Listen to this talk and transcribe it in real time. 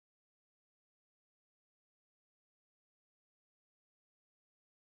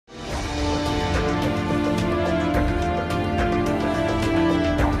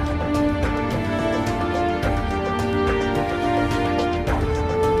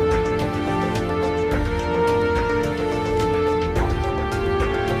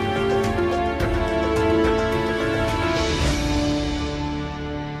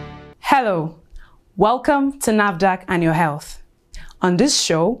Hello, welcome to NAFDAC and Your Health. On this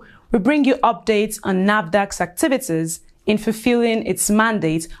show, we bring you updates on NAFDAC's activities in fulfilling its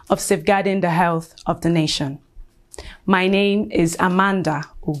mandate of safeguarding the health of the nation. My name is Amanda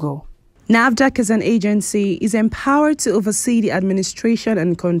Ugo. NAFDAC as an agency is empowered to oversee the administration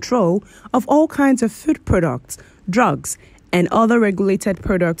and control of all kinds of food products, drugs, and other regulated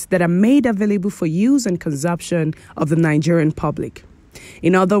products that are made available for use and consumption of the Nigerian public.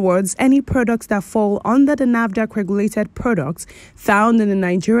 In other words, any products that fall under the NAFDAC regulated products found in the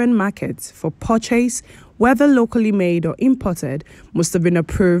Nigerian market for purchase, whether locally made or imported, must have been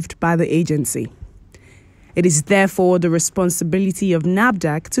approved by the agency. It is therefore the responsibility of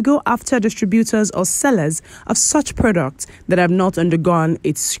NAFDAC to go after distributors or sellers of such products that have not undergone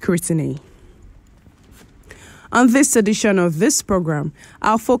its scrutiny. On this edition of this program,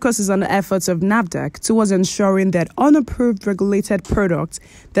 our focus is on the efforts of NAFDAC towards ensuring that unapproved regulated products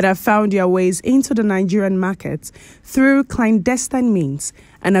that have found their ways into the Nigerian market through clandestine means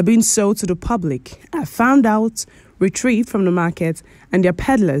and are being sold to the public are found out, retrieved from the market, and their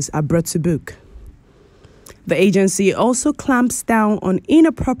peddlers are brought to book. The agency also clamps down on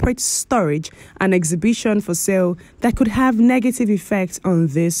inappropriate storage and exhibition for sale that could have negative effects on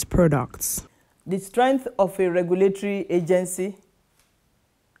these products. The strength of a regulatory agency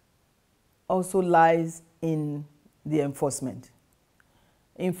also lies in the enforcement.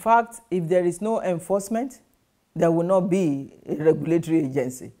 In fact, if there is no enforcement, there will not be a regulatory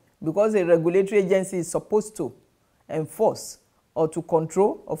agency, because a regulatory agency is supposed to enforce or to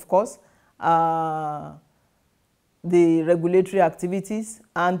control, of course, the regulatory activities,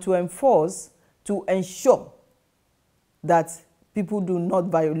 and to enforce, to ensure that people do not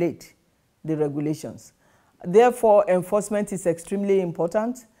violate the regulations. Therefore, enforcement is extremely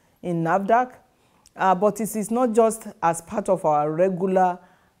important in NAFDAC, but it is not just as part of our regular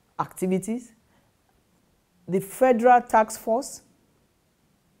activities. The Federal Task Force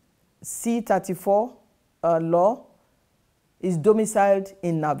C-34 law is domiciled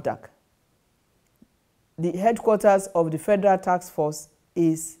in NAFDAC. The headquarters of the Federal Task Force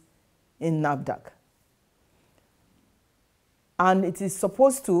is in NAFDAC. And it is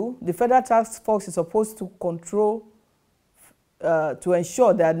supposed to, the Federal Task Force is supposed to control, to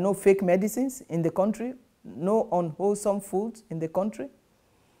ensure there are no fake medicines in the country, no unwholesome foods in the country.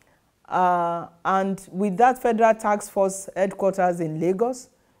 And with that Federal Task Force headquarters in Lagos,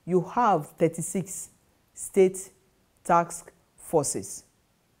 you have 36 state task forces.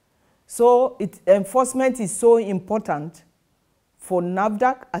 So enforcement is so important for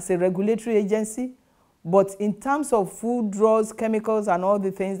NAFDAC as a regulatory agency. But in terms of food, drugs, chemicals, and all the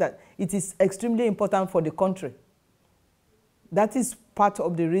things, that it is extremely important for the country. That is part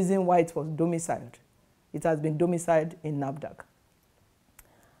of the reason why it was domiciled. It has been domiciled in NAFDAC.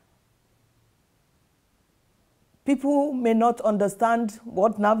 People may not understand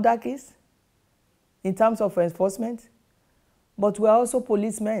what NAFDAC is in terms of enforcement, but we are also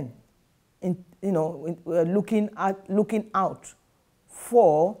policemen, looking out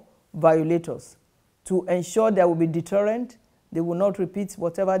for violators, to ensure there will be deterrent, they will not repeat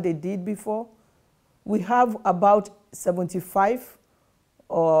whatever they did before. We have about 75,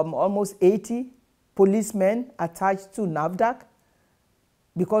 almost 80 policemen attached to NAFDAC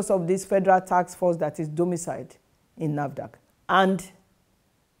because of this Federal Task Force that is domiciled in NAFDAC. And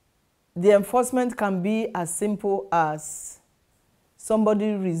the enforcement can be as simple as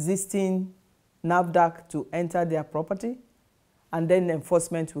somebody resisting NAFDAC to enter their property, and then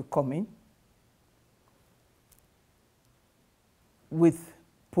enforcement will come in with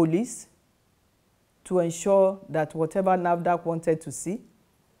police to ensure that whatever NAFDAC wanted to see,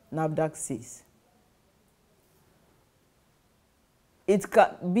 NAFDAC sees. It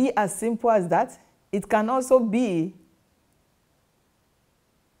can be as simple as that. It can also be,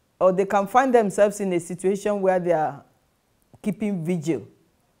 or they can find themselves in a situation where they are keeping vigil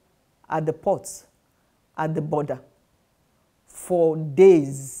at the ports, at the border, for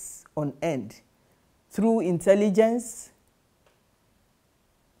days on end, through intelligence.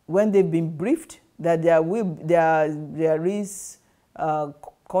 When they've been briefed that there is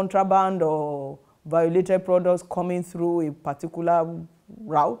contraband or violated products coming through a particular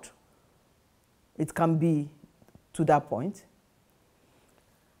route, it can be to that point.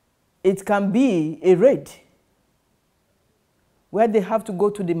 It can be a raid where they have to go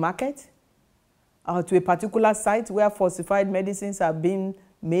to the market or to a particular site where falsified medicines are being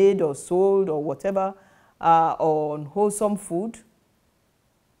made or sold or whatever, or unwholesome food.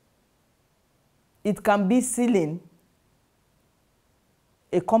 It can be sealing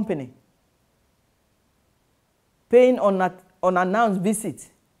a company, paying unannounced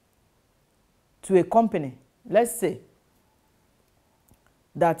visit to a company, let's say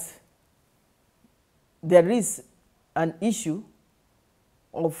that there is an issue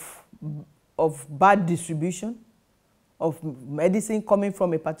of bad distribution of medicine coming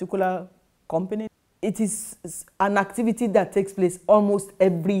from a particular company, it is an activity that takes place almost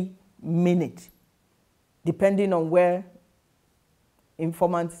every minute, depending on where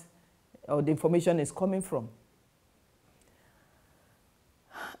informants or the information is coming from.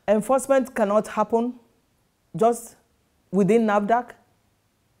 Enforcement cannot happen just within NAFDAC.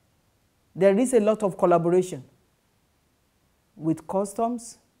 There is a lot of collaboration with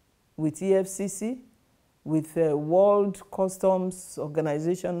customs, with EFCC, with World Customs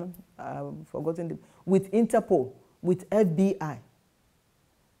Organization, I've forgotten, with Interpol, with FBI,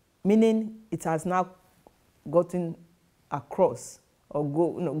 meaning it has now gotten across or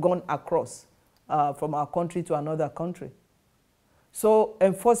gone across from our country to another country. So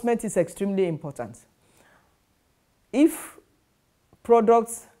enforcement is extremely important. If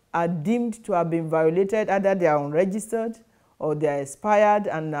products are deemed to have been violated, either they are unregistered or they are expired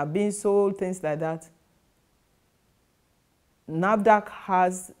and are being sold, things like that, NAFDAC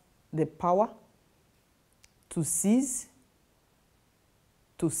has the power to seize,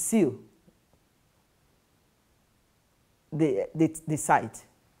 to seal the site.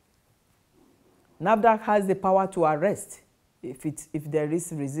 NAFDAC has the power to arrest if there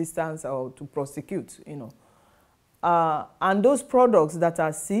is resistance or to prosecute, you know. And those products that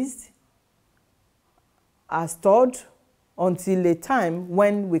are seized are stored until a time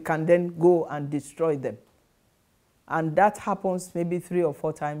when we can then go and destroy them. And that happens maybe 3 or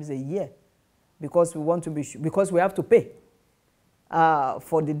 4 times a year because we want to be because we have to pay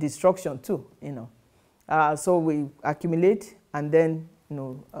for the destruction too, you know. So we accumulate and then, you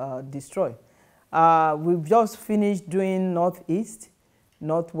know, destroy. We've just finished doing northeast,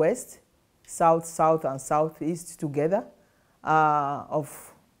 northwest, south, and southeast together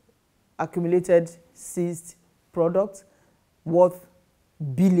of accumulated seized products worth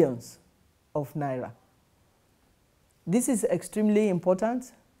billions of naira. This is extremely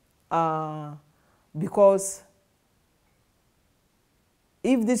important because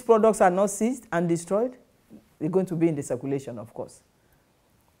if these products are not seized and destroyed, they're going to be in the circulation, of course.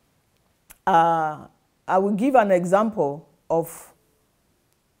 I will give an example of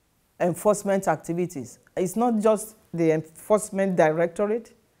enforcement activities. It's not just the Enforcement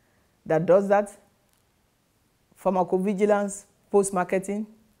Directorate that does that. Pharmacovigilance, post-marketing,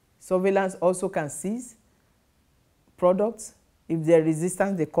 surveillance also can seize products. If they're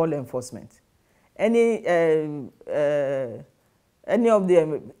resistant, they call enforcement. Any of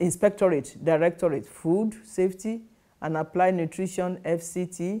the inspectorate, directorate, food safety and applied nutrition,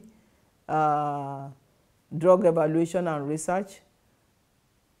 FCT, drug evaluation and research,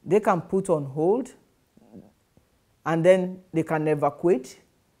 they can put on hold and then they can evacuate.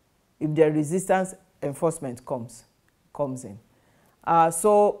 If their resistance, enforcement comes in.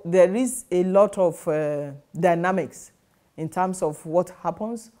 So there is a lot of dynamics in terms of what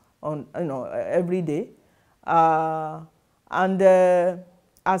happens on, you know, every day. And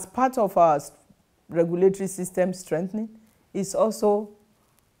as part of our regulatory system strengthening, is also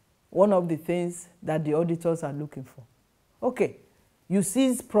one of the things that the auditors are looking for. Okay, you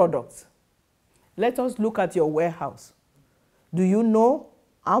seize products. Let us look at your warehouse. Do you know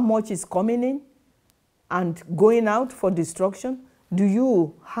how much is coming in and going out for destruction? Do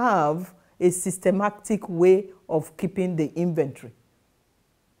you have a systematic way of keeping the inventory?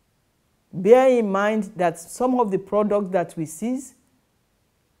 Bear in mind that some of the products that we seize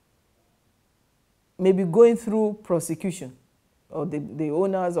may be going through prosecution, or the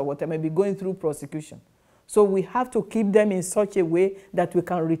owners or whatever may be going through prosecution. So we have to keep them in such a way that we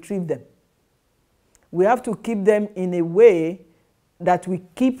can retrieve them. We have to keep them in a way that we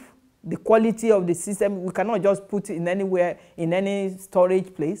keep the quality of the system. We cannot just put it in anywhere, in any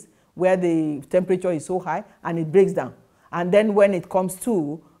storage place where the temperature is so high and it breaks down. And then when it comes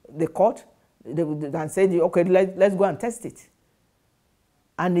to the court, they can say, okay, let's go and test it.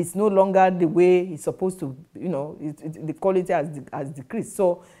 And it's no longer the way it's supposed to, you know, the quality has decreased.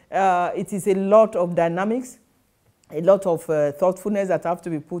 So it is a lot of dynamics, a lot of thoughtfulness that have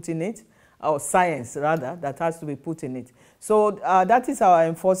to be put in it, or science rather, that has to be put in it. So that is our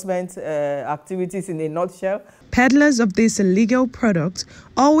enforcement activities in a nutshell. Peddlers of this illegal product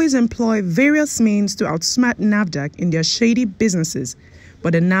always employ various means to outsmart NAFDAC in their shady businesses.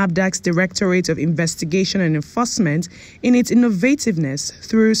 But the NAFDAC's Directorate of Investigation and Enforcement, in its innovativeness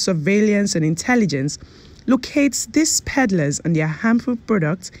through surveillance and intelligence, locates these peddlers and their harmful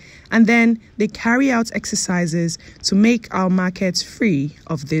products, and then they carry out exercises to make our markets free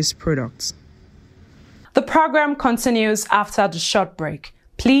of these products. The program continues after the short break.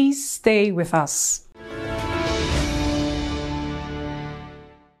 Please stay with us.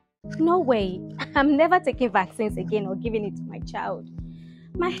 No way. I'm never taking vaccines again or giving it to my child.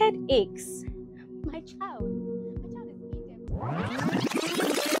 My head aches. My child is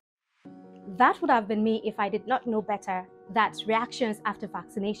That would have been me if I did not know better that reactions after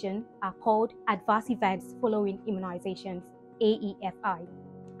vaccination are called adverse events following immunizations, AEFI.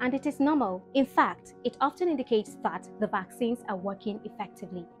 And it is normal. In fact, it often indicates that the vaccines are working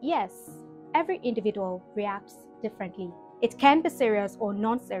effectively. Yes, every individual reacts differently. It can be serious or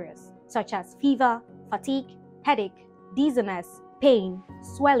non-serious, such as fever, fatigue, headache, dizziness, pain,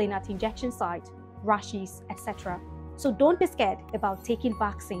 swelling at injection site, rashes, etc. So don't be scared about taking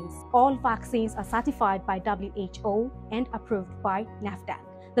vaccines. All vaccines are certified by WHO and approved by NAFDAC.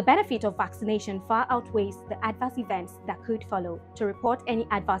 The benefit of vaccination far outweighs the adverse events that could follow. To report any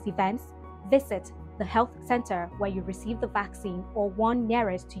adverse events, visit the health center where you receive the vaccine or one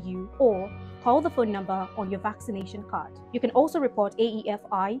nearest to you, or call the phone number on your vaccination card. You can also report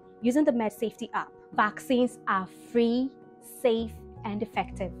AEFI using the MedSafety app. Vaccines are free, safe, and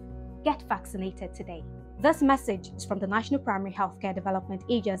effective. Get vaccinated today. This message is from the National Primary Healthcare Development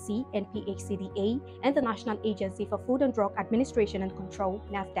Agency, NPHCDA, and the National Agency for Food and Drug Administration and Control,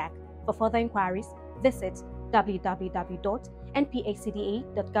 NAFDAC. For further inquiries, visit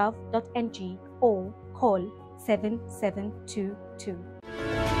www.nphcda.gov.ng or call 7722.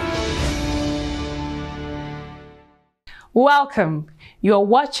 Welcome. You're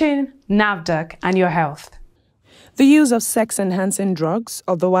watching NAFDAC and Your Health. The use of sex-enhancing drugs,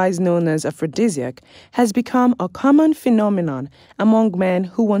 otherwise known as Aphrodisiac, has become a common phenomenon among men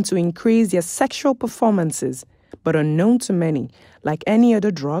who want to increase their sexual performances. But unknown to many, like any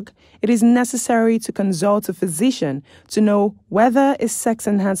other drug, it is necessary to consult a physician to know whether a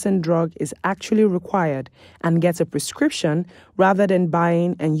sex-enhancing drug is actually required and get a prescription rather than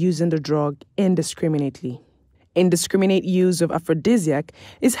buying and using the drug indiscriminately. Indiscriminate use of aphrodisiac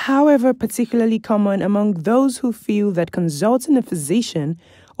is, however, particularly common among those who feel that consulting a physician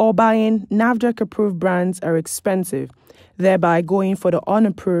or buying NAFDAC-approved brands are expensive, thereby going for the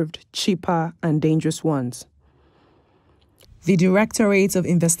unapproved, cheaper, and dangerous ones. The Directorate of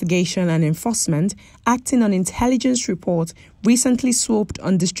Investigation and Enforcement, acting on intelligence report, recently swooped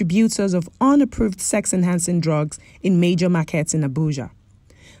on distributors of unapproved sex-enhancing drugs in major markets in Abuja.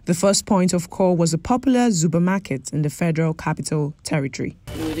 The first point of call was a popular supermarket in the Federal Capital Territory.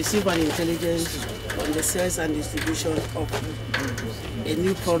 We received an intelligence on the sales and distribution of a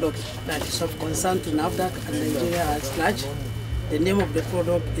new product that is of concern to NAFDAC and Nigeria at large. The name of the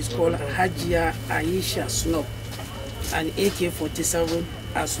product is called Hajia Aisha Snuff, and AK-47,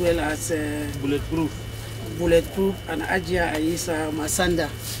 as well as bulletproof and Hajia Aisha Masanda.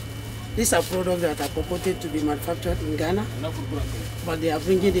 These are products that are purported to be manufactured in Ghana, but they are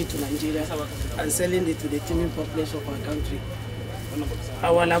bringing it to Nigeria and selling it to the teeming populace of our country.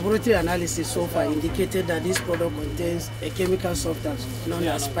 Our laboratory analysis so far indicated that this product contains a chemical substance known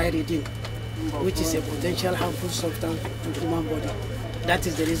as pyridine, which is a potential harmful substance to the human body. That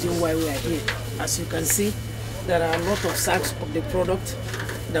is the reason why we are here. As you can see, there are a lot of sacks of the product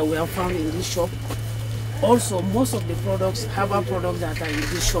that we have found in this shop. Also, most of the products, herbal products that are in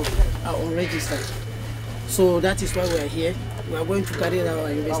this shop are unregistered. So that is why we are here. We are going to carry out our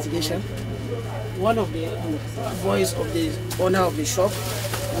investigation. One of the boys of the owner of the shop,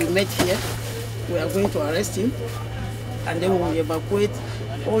 we met here. We are going to arrest him, and then we will evacuate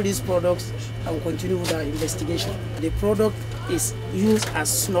all these products and continue with our investigation. The product is used as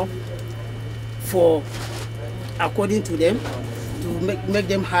snuff for, according to them, to make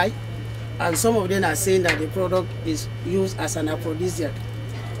them high. And some of them are saying that the product is used as an aphrodisiac.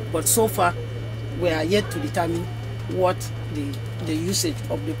 But so far, we are yet to determine what the usage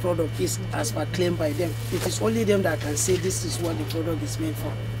of the product is as per claimed by them. It is only them that can say this is what the product is meant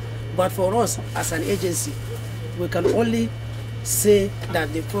for. But for us, as an agency, we can only say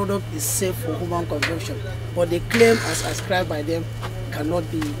that the product is safe for human consumption. But the claim as ascribed by them cannot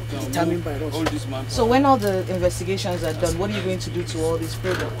be determined by us. So when all the investigations are done, what are you going to do to all these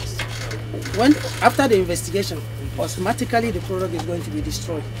products? After the investigation, automatically the product is going to be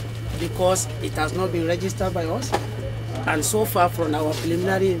destroyed because it has not been registered by us. And so far from our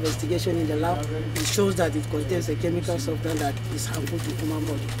preliminary investigation in the lab, it shows that it contains a chemical substance that is harmful to human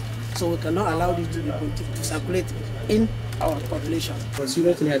body. So we cannot allow it to circulate in our population.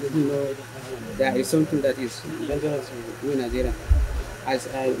 Seriously, I didn't know there is something that is dangerous in Nigeria. As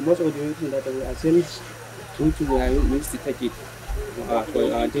most of the medicine that we are selling, we used to take it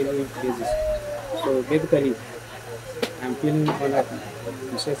for our daily basis. So basically, I'm feeling honored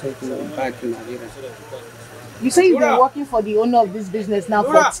to say something back to Nigeria. You say you've been working for the owner of this business now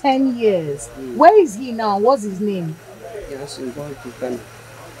for 10 years. Where is he now? What's his name? He has involved to Ghana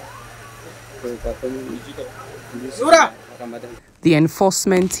for performing this Ramadan. The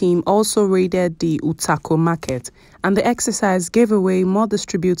enforcement team also raided the Utako market, and the exercise gave away more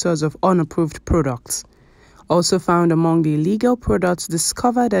distributors of unapproved products. Also found among the illegal products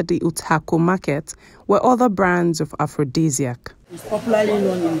discovered at the Utako market were other brands of Aphrodisiac. It's popularly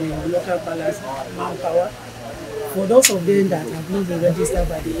known in the local palace, manpower. For those of them that have not been registered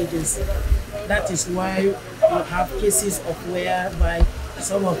by the agency, that is why you have cases of whereby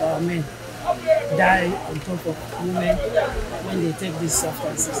some of our men die on top of women when they take these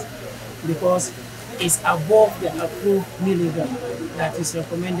substances, because it's above the approved milligram that is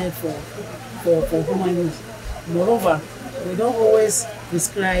recommended for human use. Moreover, we don't always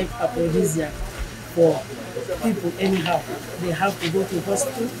prescribe aphrodisiac for people anyhow. They have to go to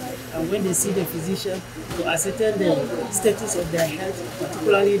hospital, and when they see the physician to ascertain the status of their health,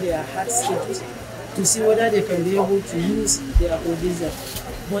 particularly their heart status, to see whether they can be able to use the aphrodisiac.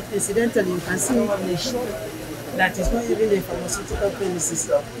 But incidentally, you can see it in a shop that is not even a pharmaceutical premises.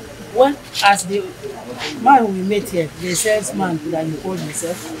 Well, as the man we met here, the salesman that he called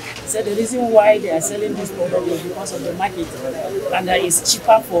himself, said the reason why they are selling this product is because of the market, and that it's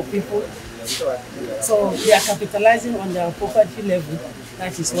cheaper for people. So they are capitalizing on their poverty level.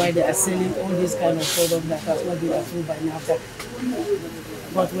 That is why they are selling all these kind of products that has not been approved by NAFDAC.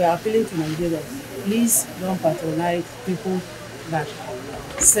 But we are appealing to Nigerians, please don't patronize people that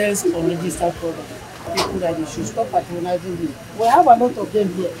sells unregistered products. People that you should stop patronizing them. We have a lot of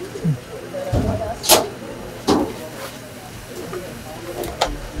them here.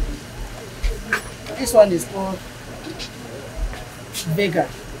 This one is called Vega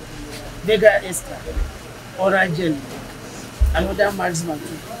Extra, Oral Jelly, another marksman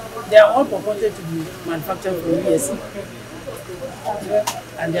too. They are all purported to be manufactured from USA,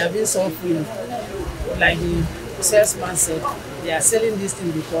 and they are being sold freely. Like the salesman said, they are selling this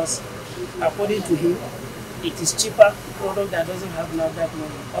thing because, according to him, it is cheaper product that doesn't have NAFDAC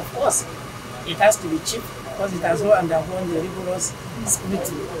money. Of course, it has to be cheap because it has not undergone the rigorous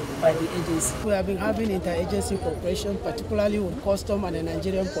scrutiny by the agency. We have been having interagency cooperation, particularly with Custom and the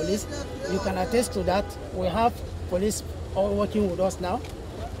Nigerian police. You can attest to that. We have police all working with us now.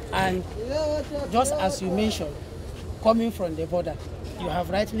 And just as you mentioned, coming from the border, you have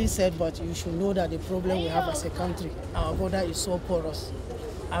rightly said, but you should know that the problem we have as a country, our border is so porous.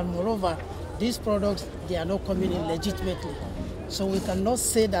 And moreover, these products, they are not coming in legitimately. So we cannot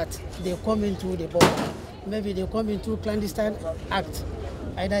say that they come in through the border. Maybe they come in through clandestine act,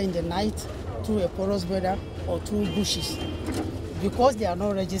 either in the night, through a porous border, or through bushes. Because they are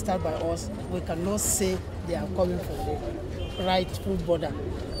not registered by us, we cannot say they are coming from the rightful border.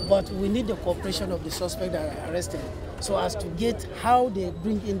 But we need the cooperation of the suspect that are arrested, so as to get how they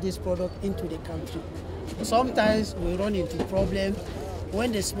bring in this product into the country. Sometimes we run into problems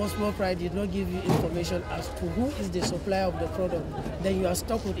when the small fry did not give you information as to who is the supplier of the product, then you are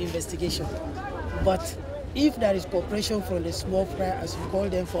stuck with investigation. But if there is cooperation from the small fry, as you call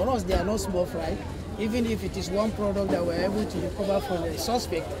them, for us they are not small fry. Even if it is one product that we are able to recover from the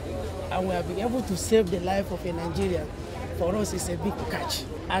suspect, and we have been able to save the life of a Nigerian, for us it's a big catch.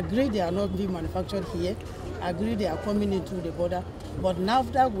 Agree they are not being manufactured here, agree they are coming in through the border, but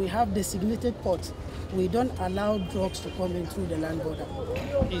NAFDAC, we have designated ports. We don't allow drugs to come in through the land border.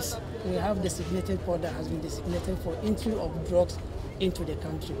 We have designated port that has been designated for entry of drugs into the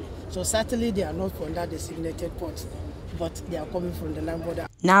country. So certainly they are not from that designated port, but they are coming from the land border.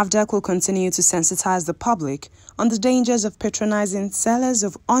 NAFDAC will continue to sensitize the public on the dangers of patronizing sellers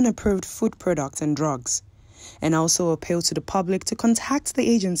of unapproved food products and drugs, and also appeal to the public to contact the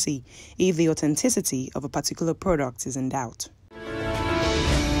agency if the authenticity of a particular product is in doubt.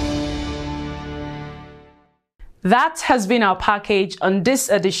 That has been our package on this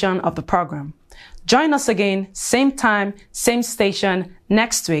edition of the program. Join us again, same time, same station,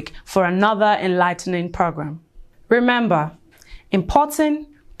 next week for another enlightening program. Remember, importing,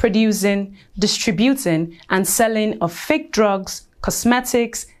 producing, distributing, and selling of fake drugs,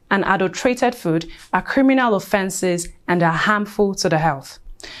 cosmetics, and adulterated food are criminal offenses and are harmful to the health.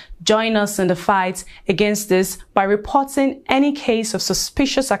 Join us in the fight against this by reporting any case of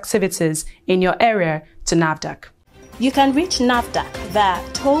suspicious activities in your area to NAFDAC. You can reach NAFDAC via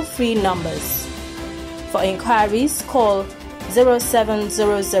toll-free numbers. For inquiries, call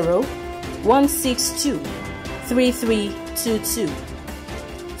 0700-162-3322.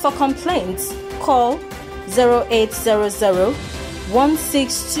 For complaints, call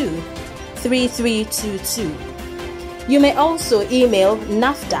 0800-162-3322. You may also email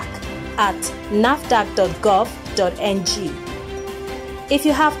NAFDAC at nafdac.gov.ng. If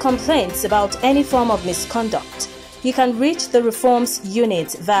you have complaints about any form of misconduct, you can reach the Reforms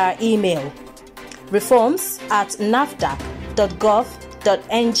Unit via email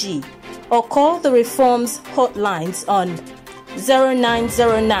reforms@nafdac.gov.ng or call the Reforms hotlines on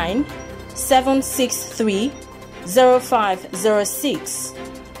 0909 763 0506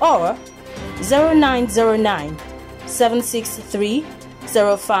 or 0909 763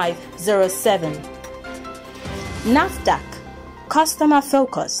 0507. NAFDAC, customer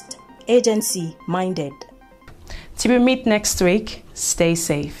focused, agency minded. Till we meet next week, stay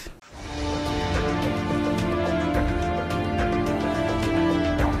safe.